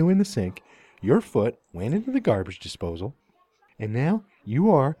putting you in the sink, your foot went into the garbage disposal, and now you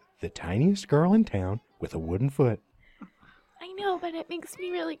are the tiniest girl in town with a wooden foot. I know, but it makes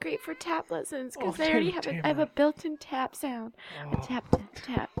me really great for tap lessons because Oh, I already Tamara. I have a built-in tap sound. A tap,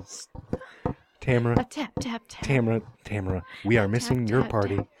 tap, tap. Tamara, A tap, tap, tap. Tamara, we are missing your tap,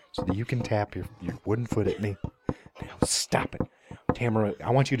 party tap. so that you can tap your wooden foot at me. Now, stop it. Tamara, I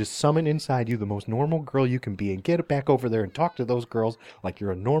want you to summon inside you the most normal girl you can be and get it back over there and talk to those girls like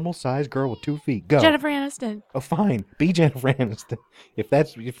you're a normal-sized girl with 2 feet. Go. Jennifer Aniston. Oh, fine. Be Jennifer Aniston. If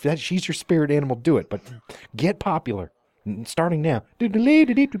that's she's your spirit animal, do it. But get popular. Starting now.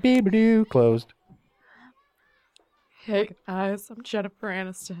 Closed. Hey guys, I'm Jennifer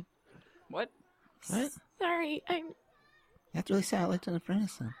Aniston. What? What? Sorry, That really sounded like Jennifer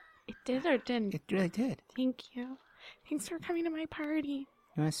Aniston. it did or didn't. It really did. Thank you. Thanks for coming to my party.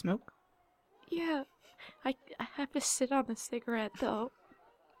 You want to smoke? Yeah, I have to sit on the cigarette though.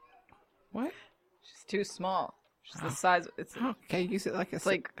 What? She's too small. She's the size. It's Okay, use it like a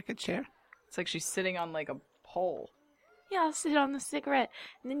like- like a chair. it's like she's sitting on like a pole. Yeah, I'll sit on the cigarette,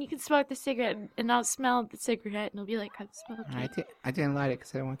 and then you can smoke the cigarette, and I'll smell the cigarette, and it'll be like I'm smoking. I didn't light it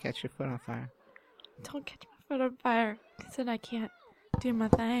because I didn't want to catch your foot on fire. Don't catch my foot on fire, because then I can't do my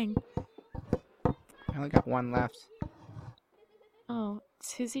thing. I only got one left. Oh,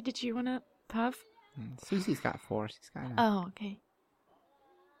 Susie, did you want to puff? Susie's got 4. She's got. Oh, okay.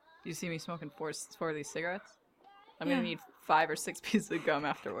 You see me smoking 4 of these cigarettes? I'm Yeah. gonna need 5 or 6 pieces of gum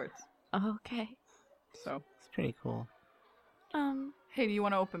afterwards. Oh, okay. So, It's pretty cool. hey, do you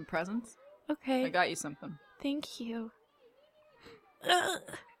want to open presents? Okay. I got you something. Thank you.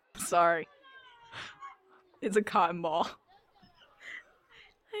 Sorry. It's a cotton ball.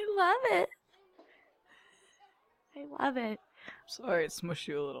 I love it. I love it. Sorry, it smushed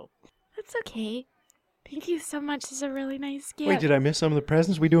you a little. That's okay. Thank you so much. This is a really nice gift. Wait, did I miss some of the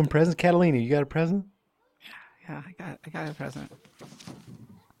presents? We doing presents? Catalina, you got a present? Yeah, I got a present.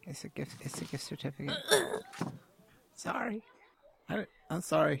 It's a gift. It's a gift certificate. Sorry. I'm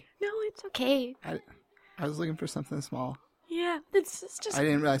sorry. No, it's okay. I was looking for something small. Yeah, this is just... I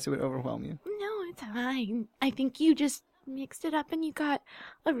didn't realize it would overwhelm you. No, it's fine. I think you just mixed it up and you got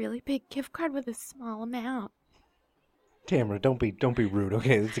a really big gift card with a small amount. Tamara, don't be rude,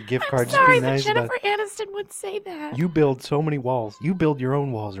 okay? It's a gift card. I'm sorry, Just be but nice Jennifer about Aniston would say that. You build so many walls. You build your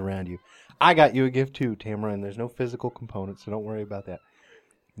own walls around you. I got you a gift too, Tamara, and there's no physical component, so don't worry about that.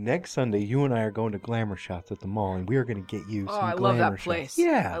 Next Sunday, you and I are going to Glamour Shots at the mall, and we are going to get you Oh, some I love glamour that shots. place.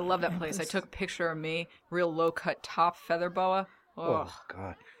 Yeah. I love that place. I took a picture of me, real low cut top, feather boa. Oh Oh,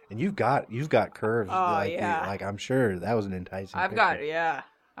 God! And you've got curves. Oh, like, yeah. Like I'm sure that was an enticing. I've picture.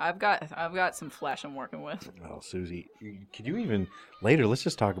 got some flash I'm working with. Oh, Susie, could you even later? Let's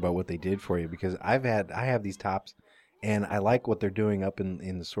just talk about what they did for you because I have these tops, and I like what they're doing up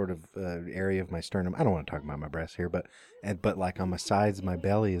in the sort of area of my sternum. I don't want to talk about my breasts here, but like on my sides, my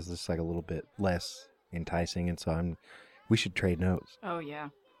belly is just like a little bit less enticing, and so we should trade notes. Oh yeah,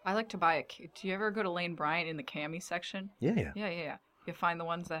 I like to buy do you ever go to Lane Bryant in the cami section? Yeah. Yeah. You find the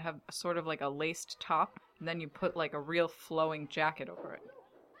ones that have sort of like a laced top, and then you put like a real flowing jacket over it.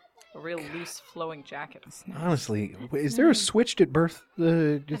 A real loose flowing jacket. Honestly, is there a switched at birth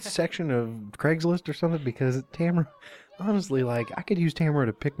section of Craigslist or something? Because Tamara, Honestly, like, I could use Tamara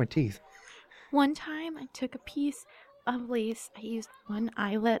to pick my teeth. One time I took a piece of lace. I used one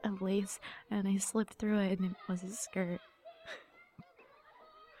eyelet of lace and I slipped through it and it was a skirt.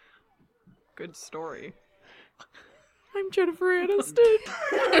 Good story. I'm Jennifer Aniston.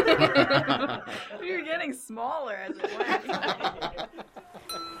 You're getting smaller as it went.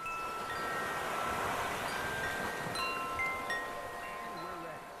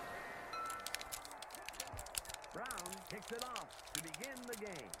 Brown kicks it off to begin the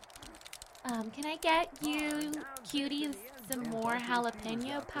game. Can I get you cuties some more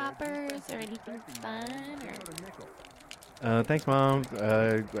jalapeno poppers or anything fun? Or... Thanks, Mom.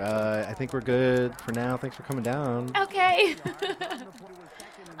 I think we're good for now. Thanks for coming down. Okay.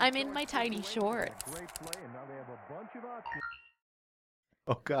 I'm in my tiny shorts.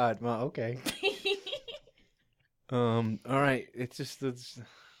 Oh, God. Mom, okay. All right. It's...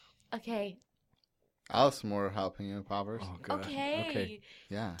 Okay. I'll have some more jalapeno poppers. Oh, God. Okay.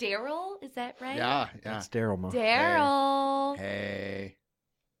 Yeah. Daryl, is that right? Yeah. That's Daryl, Mom. Daryl. Hey.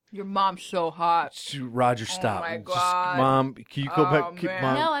 Your mom's so hot. Roger, stop. my Just- God. Mom, can you go Oh, back? man.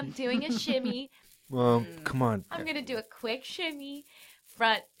 Mom, No, I'm doing a shimmy. Mom, come on. I'm going to do a quick shimmy.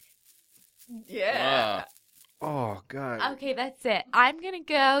 Front. Yeah. Oh, God. Okay, that's it. I'm going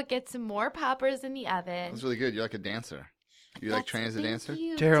to go get some more poppers in the oven. That's really good. You're like a dancer. You like train as a dancer? Thank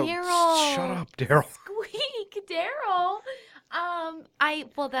you, Daryl, Daryl. shut up, Daryl. Squeak, Daryl.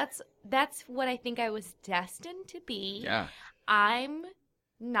 That's what I think I was destined to be. Yeah. I'm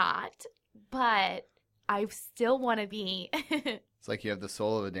not, but I still want to be. It's like you have the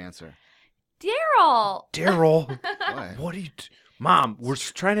soul of a dancer. Daryl. Daryl. What? What are you... Mom, we're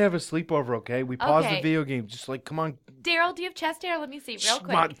trying to have a sleepover, okay? We paused Okay. the video game. Just like, come on. Daryl, do you have chest hair? Let me see real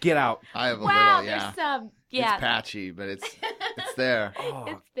quick. Mom, get out. I have a Wow, little, yeah. there's some. Yeah. It's patchy, but it's there. Oh,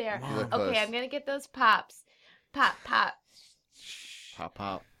 It's there. Mom. look Okay, close. I'm going to get those pops. Pop, pop. Pop,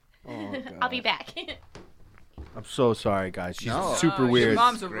 pop. Oh, God. I'll be back. I'm so sorry, guys. She's No. super Your weird.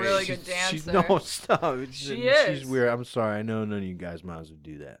 mom's a Great. really good She's, dancer. no, stop. She is. She's weird. I'm sorry. I know none of you guys' moms would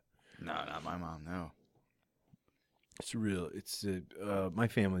do that. No, not my mom, no. It's real. It's my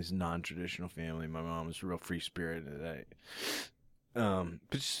family's a non-traditional family. My mom is real free spirited. But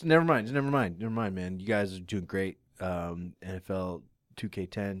just never mind, man. You guys are doing great. NFL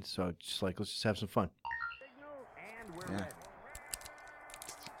 2K10. So just like let's just have some fun. Yeah.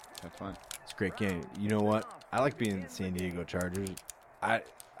 Have fun. It's a great game. You know what? I like being the San Diego Chargers. I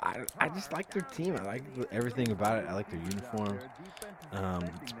just like their team. I like everything about it. I like their uniforms.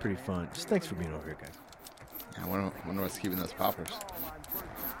 It's pretty fun. Just thanks for being over here, guys. I wonder what's keeping those poppers.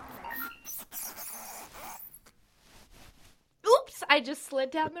 Oops, I just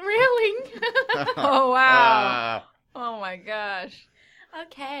slid down the railing. Oh, wow. Oh, my gosh.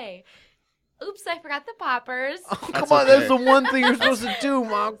 Okay. Oops, I forgot the poppers. Oh, come That's on. okay. That's the one thing you're supposed to do,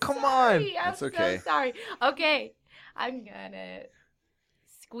 Mom. Come on. Sorry, I'm That's okay. so sorry. Okay, I'm gonna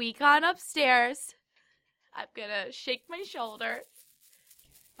squeak on upstairs. I'm gonna shake my shoulder.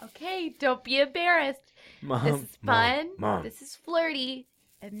 Okay, don't be embarrassed. Mom. This is fun. Mom. This is flirty.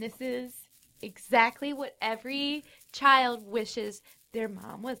 And this is exactly what every child wishes their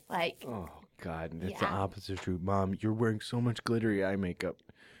mom was like. Oh, God. It's the Yeah. opposite true. Mom, you're wearing so much glittery eye makeup.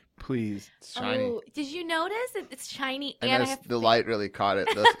 Please. It's shiny. Oh, did you notice? It's shiny I and I noticed have the light really caught it,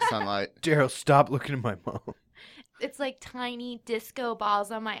 the sunlight. Daryl, stop looking at my mom. it's like tiny disco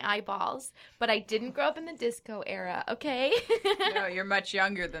balls on my eyeballs. But I didn't grow up in the disco era, okay? No, you're much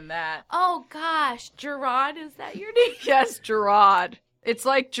younger than that. Oh gosh, Gerard, is that your name? Yes, Gerard. It's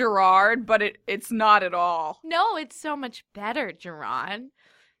like Gerard, but it's not at all. No, it's so much better, Gerard.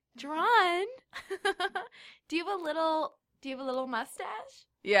 Gerard, do you have a little mustache?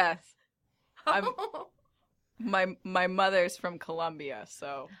 Yes. My mother's from Colombia,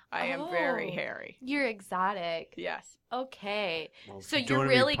 so I am very Oh. hairy. You're exotic. Yes. Okay. Well, So if you you're don't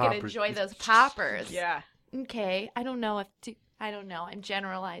have any really gonna poppers, enjoy just- those poppers. Yeah. Okay. I don't know. I'm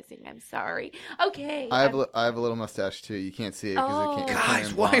generalizing. I'm sorry. Okay. I have a little mustache too. You can't see it because Oh. it can't. Guys,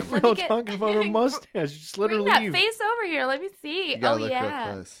 it's why blonde. are we Let me all get- talking about her mustache? Just let her Bring that leave. face over here. Let me see. You gotta Oh look real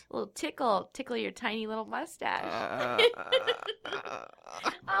yeah. close. A little tickle your tiny little mustache.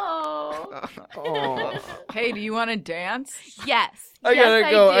 Oh. Oh. Hey, do you want to dance? Yes. I Yes,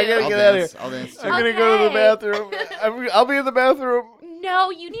 gotta go. I do. gotta I'll get out of dance. here. I'll dance too. I'm gonna go to the Okay. bathroom. I'll be in the bathroom.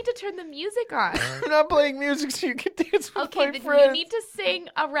 No, you need to turn the music on. I'm not playing music so you can dance with Okay, my then friends. you need to sing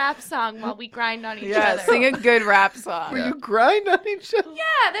a rap song while we grind on each Yeah, other. sing a good rap song. Will Yeah. you grind on each other?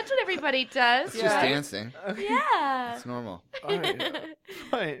 Yeah, that's what everybody does. It's just Yeah. dancing. Yeah. It's normal. All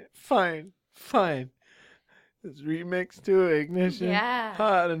right. Fine. This remix to Ignition. Yeah.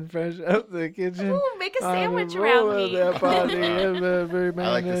 Hot and fresh out the kitchen. Ooh, make a On the sandwich roll around of me. that body of the I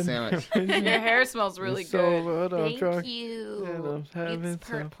like the sandwich. Your hair smells really good. Thank you. It's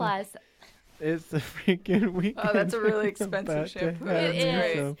Per Plus. It's the freaking weekend. Oh, that's a really About expensive to shampoo. have It me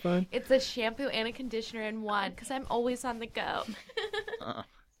is. so fun. It's a shampoo and a conditioner in one because I'm always on the go.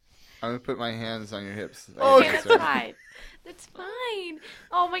 I'm gonna put my hands on your hips. Oh, Okay, that's fine. That's fine.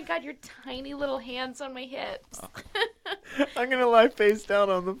 Oh my God, your tiny little hands on my hips. I'm gonna lie face down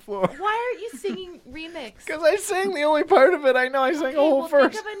on the floor. Why aren't you singing remix? Because I sang the only part of it I know. I sang Okay, a whole well,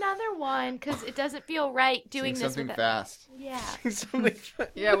 verse. think of another one because it doesn't feel right doing Sing this something with fast. Yeah. Something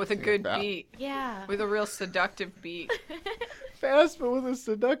Yeah, with a Sing good about- beat. Yeah. With a real seductive beat. fast, but with a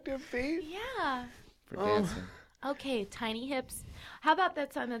seductive beat. Yeah. For Oh. dancing. Okay, tiny hips. How about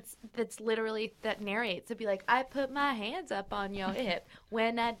that song that's literally that narrates? It'd be like, I put my hands up on your hip.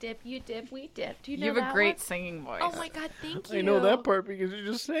 When I dip, you dip, we dip. Do you know You have a that great one? singing voice. Oh my God, thank you. I know that part because you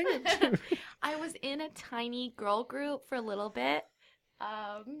just sang it to me. I was in a tiny girl group for a little bit.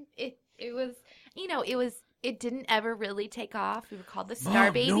 It was, it didn't ever really take off. We were called the Star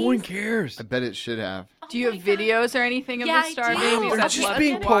Mom, Babies. no one cares. I bet it should have. Oh Do you my have God. videos or anything of Yeah, the I Star do. Babies? They're I'd just love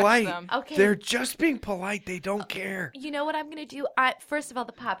being to watch polite. them. Okay. They're just being polite. They don't care. You know what I'm gonna do? First of all,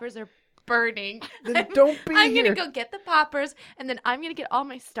 the poppers are burning. Then don't be I'm here. gonna go get the poppers, and then I'm gonna get all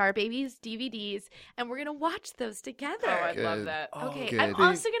my Star Babies DVDs, and we're gonna watch those together. Oh, I'd love Good. that. Okay, good. I'm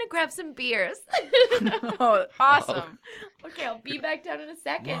also gonna grab some beers. Oh, awesome. Okay, I'll be back down in a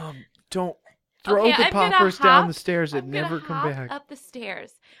second. Mom, don't throw Okay, the I'm gonna poppers down hop- the stairs and I'm gonna never come hop back. up the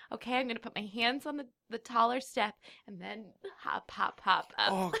stairs. Okay, I'm gonna put my hands on the taller step, and then hop up.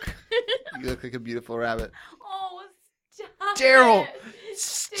 Oh, You look like a beautiful rabbit. Oh, stop Daryl! it.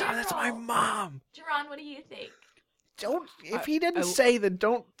 Stop! That's my Daryl. mom. Jerron, what do you think? Don't. If I- he didn't I- say, then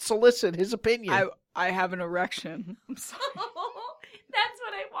don't solicit his opinion. I have an erection. I'm sorry. That's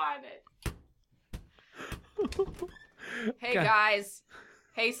what I wanted. Hey, God. guys.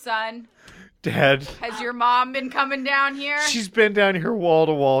 Hey, son. Dad, Has your mom been coming down here? she's been down here wall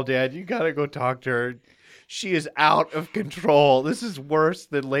to wall. Dad, you gotta go talk to her. She is out of control. This is worse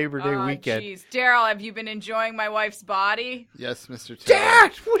than Labor Day Oh, weekend. jeez. Daryl, have you been enjoying my wife's body? Yes, Mr. Taub.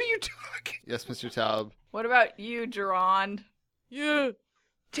 Dad, what are you doing? Yes, Mr. Taub. What about you, Gerard? Yeah,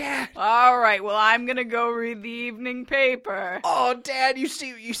 Dad. All right, well, I'm going to go read the evening paper. Oh, Dad, you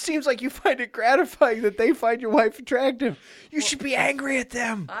seems like you find it gratifying that they find your wife attractive. You should be angry at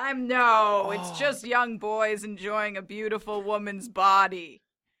them. It's just young boys enjoying a beautiful woman's body.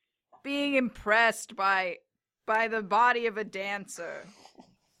 Being impressed by the body of a dancer.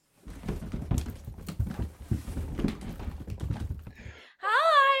 Hi,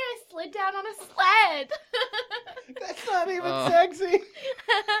 I slid down on a sled. That's not even Oh. sexy.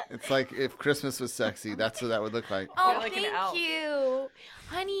 It's like if Christmas was sexy, that's what that would look like. Oh, You're like an thank elf. you.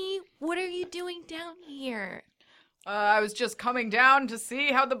 Honey, what are you doing down here? I was just coming down to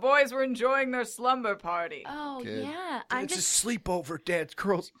see how the boys were enjoying their slumber party. Oh, Good. yeah. I'm It's just a sleepover, Dad.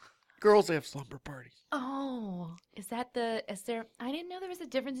 Girls have slumber parties. Oh, is there I didn't know there was a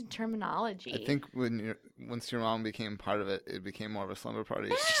difference in terminology. I think once your mom became part of it, it became more of a slumber party.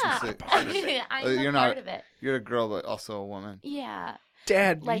 Yeah. Since I'm you're a not- part of it. You're a girl, but also a woman. Yeah.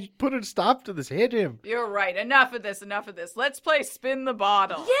 Dad, Like- you put a stop to this. Hit him. You're right. Enough of this. Let's play spin the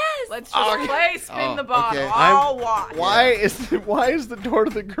bottle. Yes. Let's just play spin Oh, the bottle. okay. I'll watch. Why is the door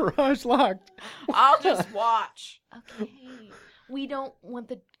to the garage locked? I'll just watch. Okay. We don't want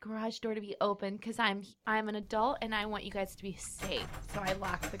the garage door to be open because I'm an adult and I want you guys to be safe. So I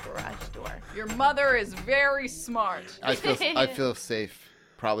locked the garage door. Your mother is very smart. I feel safe.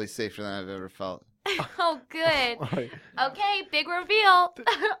 Probably safer than I've ever felt. Oh, good. Okay, big reveal.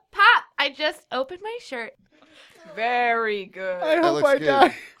 Pop, I just opened my shirt. Very good. I hope looks I good.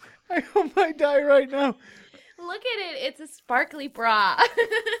 die. I hope I die right now. Look at it. It's a sparkly bra.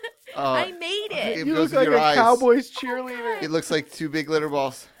 Oh, I made it. It You goes look like with your a eyes. Cowboys cheerleader. It looks like two big litter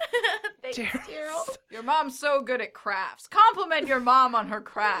balls. Thanks, Daryl. Your mom's so good at crafts. Compliment your mom on her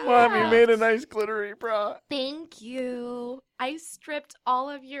craft. Mom, you Yeah. made a nice glittery bra. Thank you. I stripped all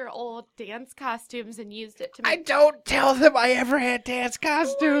of your old dance costumes and used it to I make. don't tell them I ever had dance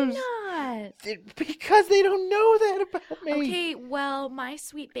costumes. Why Because they don't know that about me. not? Okay, well, my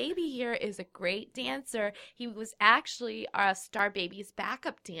sweet baby here is a great dancer. He was actually our Star Baby's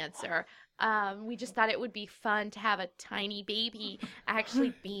backup dancer. We just thought it would be fun to have a tiny baby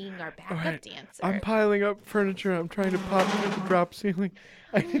actually being our backup Alright, dancer. I'm piling up furniture. I'm trying to pop through the drop ceiling.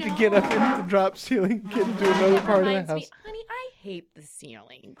 I need to get up into the drop ceiling and get into another That part of the reminds me, house. honey, I hate the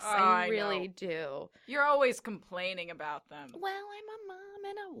ceilings. Oh, I I really know. do. You're always complaining about them. Well, I'm a mom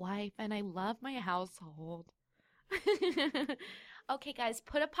and a wife, and I love my household. Okay, guys,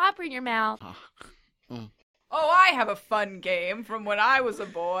 put a popper in your mouth. Oh, I have a fun game from when I was a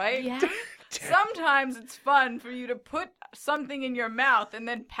boy. Yeah? Sometimes it's fun for you to put something in your mouth and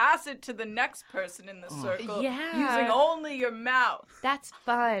then pass it to the next person in the circle Yeah. using only your mouth. That's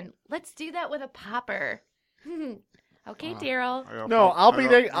fun. Let's do that with a popper. Okay, Daryl. No,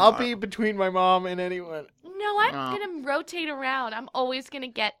 I'll be between my mom and anyone. No, I'm going to rotate around. I'm always going to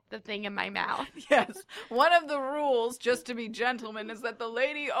get the thing in my mouth. Yes, one of the rules, just to be gentlemen, is that the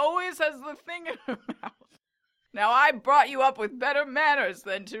lady always has the thing in her mouth. Now, I brought you up with better manners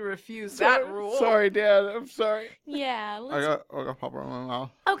than to refuse that rule. Sorry, Dad. I'm sorry. Yeah. I got popper in my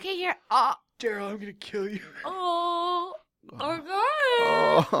mouth. Okay, here. Oh. Daryl, I'm gonna kill you. Oh. Okay.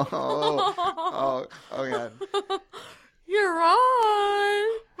 Oh God. You're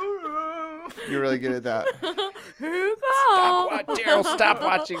on. You're really good at that. Here you go. Daryl, stop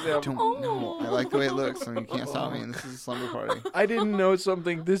watching them. No, I like the way it looks, and you can't stop me. And this is a slumber party. I didn't know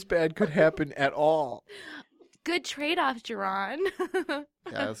something this bad could happen at all. Good trade-off, Jerron. Yeah,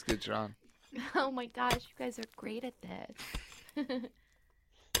 that's good, John. Oh my gosh, you guys are great at this.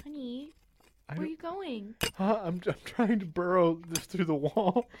 Honey, where are you going? I'm trying to burrow this through the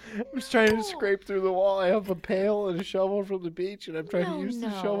wall. I'm just trying to scrape through the wall. I have a pail and a shovel from the beach, and I'm trying to use the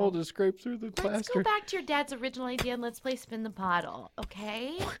shovel to scrape through the Let's plaster. go back to your dad's original idea and let's play spin the bottle,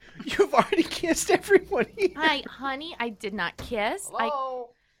 okay? You've already kissed everyone here. Hi, honey, I did not kiss. Hello.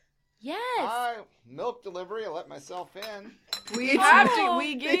 Yes. Hi. Milk delivery. I let myself in. We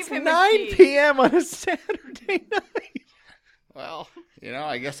gave It's him 9 a key. p.m. on a Saturday night. Well,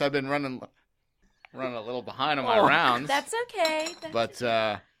 I guess I've been running a little behind on my rounds. That's okay. But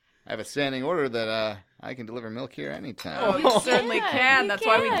I have a standing order that I can deliver milk here anytime. Oh, you certainly can. we That's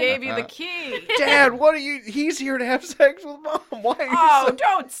why we can. gave you the key. Dad, what are you? He's here to have sex with Mom. Why are you Oh, so...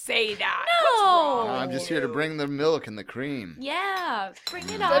 don't say that. No. I'm just here to bring the milk and the cream. Yeah, bring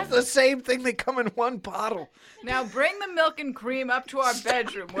it That's on. the same thing. They come in one bottle. Now bring the milk and cream up to our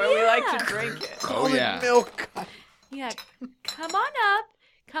bedroom where we like to drink it. Oh, yeah. Milk. Yeah, come on up.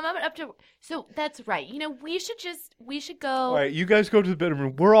 Come on up to. So that's right. We should go. All right, you guys go to the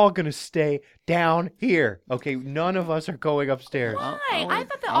bedroom. We're all going to stay down here. Okay, none of us are going upstairs. Why? I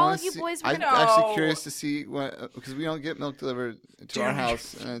thought that all of you boys were I'm gonna. actually curious to see what, because we don't get milk delivered to our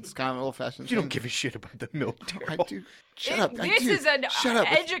house, and it's kind of an old-fashioned You thing. don't give a shit about the milk, I Daryl. do. Shut up. I This do. is an Shut up.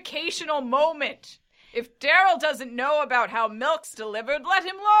 educational moment. If Daryl doesn't know about how milk's delivered, let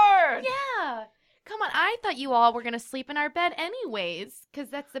him learn. Yeah. Come on, I thought you all were going to sleep in our bed anyways, because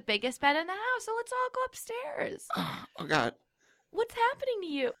that's the biggest bed in the house, so let's all go upstairs. Oh, God. What's happening to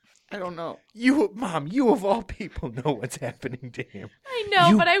you? I don't know. Mom, you of all people know what's happening to him. I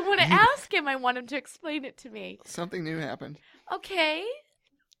know, but I want to ask him. I want him to explain it to me. Something new happened. Okay,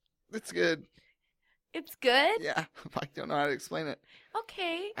 It's good. it's good? Yeah. I don't know how to explain it.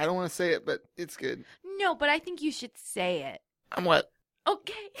 Okay. I don't want to say it, but it's good. No, but I think you should say it. I'm what?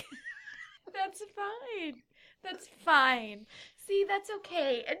 Okay. That's fine. That's fine. See, that's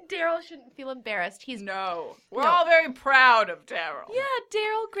okay. And Daryl shouldn't feel embarrassed. He's No. We're all very proud of Daryl. Yeah,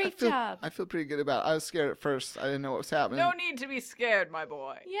 Daryl, great job. I feel pretty good about it. I was scared at first. I didn't know what was happening. No need to be scared, my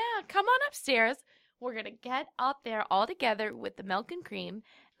boy. Yeah, come on upstairs. We're going to get up there all together with the milk and cream,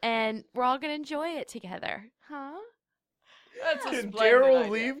 and we're all going to enjoy it together. Huh? That's a Can splendid Daryl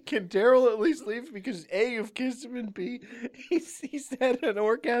idea. leave? Can Daryl at least leave? Because A, you've kissed him, and B, he's had an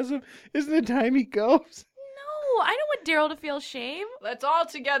orgasm. Isn't it time he goes? No, I don't want Daryl to feel shame. Let's all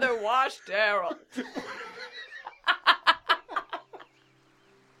together wash Daryl.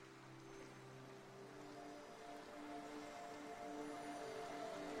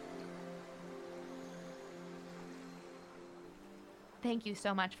 Thank you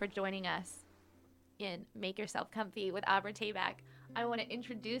so much for joining us in Make Yourself Comfy with Abra Tabak. I want to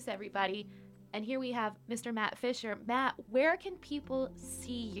introduce everybody. And here we have Mr. Matt Fisher. Matt, where can people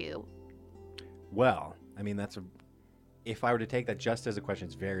see you? Well, I mean, if I were to take that just as a question,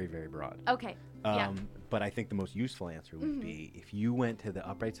 it's very, very broad. Okay. Yeah. But I think the most useful answer would be if you went to the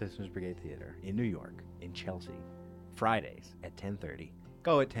Upright Citizens Brigade Theater in New York, in Chelsea, Fridays at 10:30.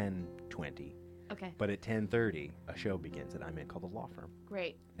 Go at 10:20. Okay. But at 10:30, a show begins that I'm in called The Law Firm.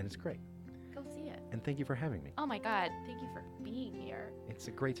 Great. And it's great. Go see it. And thank you for having me. Oh my God. Thank you for being here. It's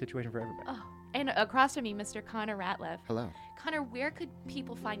a great situation for everybody. Oh, and across from me, Mr. Connor Ratliff. Hello. Connor, where could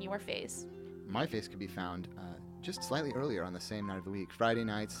people find your face? My face could be found just slightly earlier on the same night of the week, Friday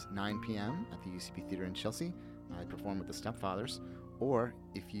nights, 9 p.m. at the UCB Theater in Chelsea. I perform with the Stepfathers. Or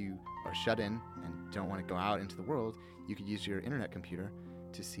if you are shut in and don't want to go out into the world, you could use your internet computer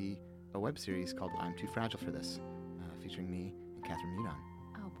to see a web series called I'm Too Fragile for This, featuring me and Catherine Mudon.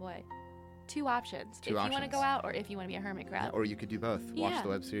 Oh boy. two options. Two if you want to go options. out or if you want to be a hermit crab. Or you could do both. Watch Yeah. the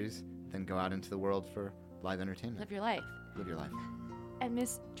web series, then go out into the world for live entertainment. Live your life. Live your life. And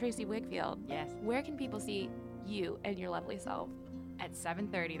Miss Tracy Wigfield, Yes. where can people see you and your lovely self? At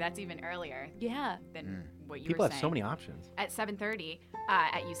 7:30. That's even earlier Yeah. than what you People were have saying. so many options. At 7:30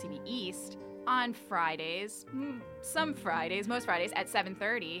 at UCB East on Fridays, some Fridays, most Fridays at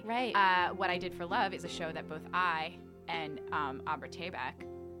 7:30. Right. What I Did for Love is a show that both I and Abra Tabak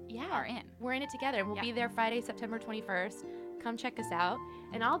Yeah. are in. We're in it together. We'll Yeah. be there Friday, September 21st. Come check us out.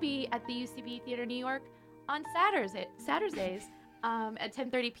 And I'll be at the UCB Theater New York on Saturdays at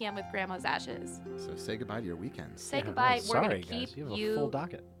 10:30 p.m. with Grandma's Ashes. So say goodbye to your weekends. Say Yeah, goodbye. well, We're going sorry, to keep guys. You have a full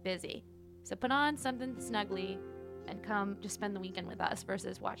docket. busy. So put on something snuggly and come just spend the weekend with us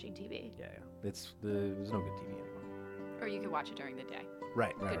versus watching TV. Yeah, there's no good TV anymore. Or you could watch it during the day.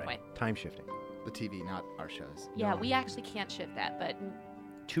 Right. Good point. Time shifting. The TV, not our shows. Yeah, No. we actually can't shift that, but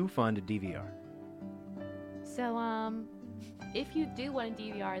Too fun to DVR. so if you do want to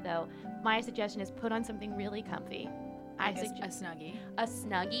DVR though, my suggestion is put on something really comfy. I Like a suggest snuggie. a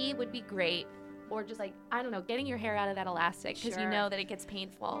snuggie would be great, or just like I don't know, getting your hair out of that elastic because you Sure. know that it gets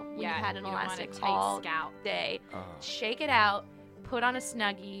painful when Yeah, you've had an you don't want a elastic tight all scalp. day. Oh. Shake it out, put on a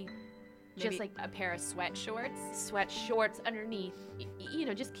snuggie, Maybe just like a pair of sweat shorts. sweat shorts underneath. You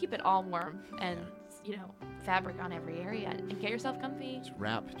know, just keep it all warm and fabric on every area and get yourself comfy.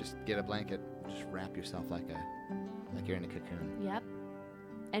 Just get a blanket. Just wrap yourself like you're in a cocoon. Yep.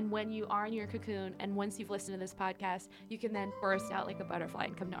 And when you are in your cocoon, and once you've listened to this podcast, you can then burst out like a butterfly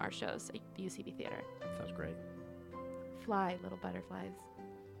and come to our shows at the UCB Theater. Sounds great. Fly, little butterflies.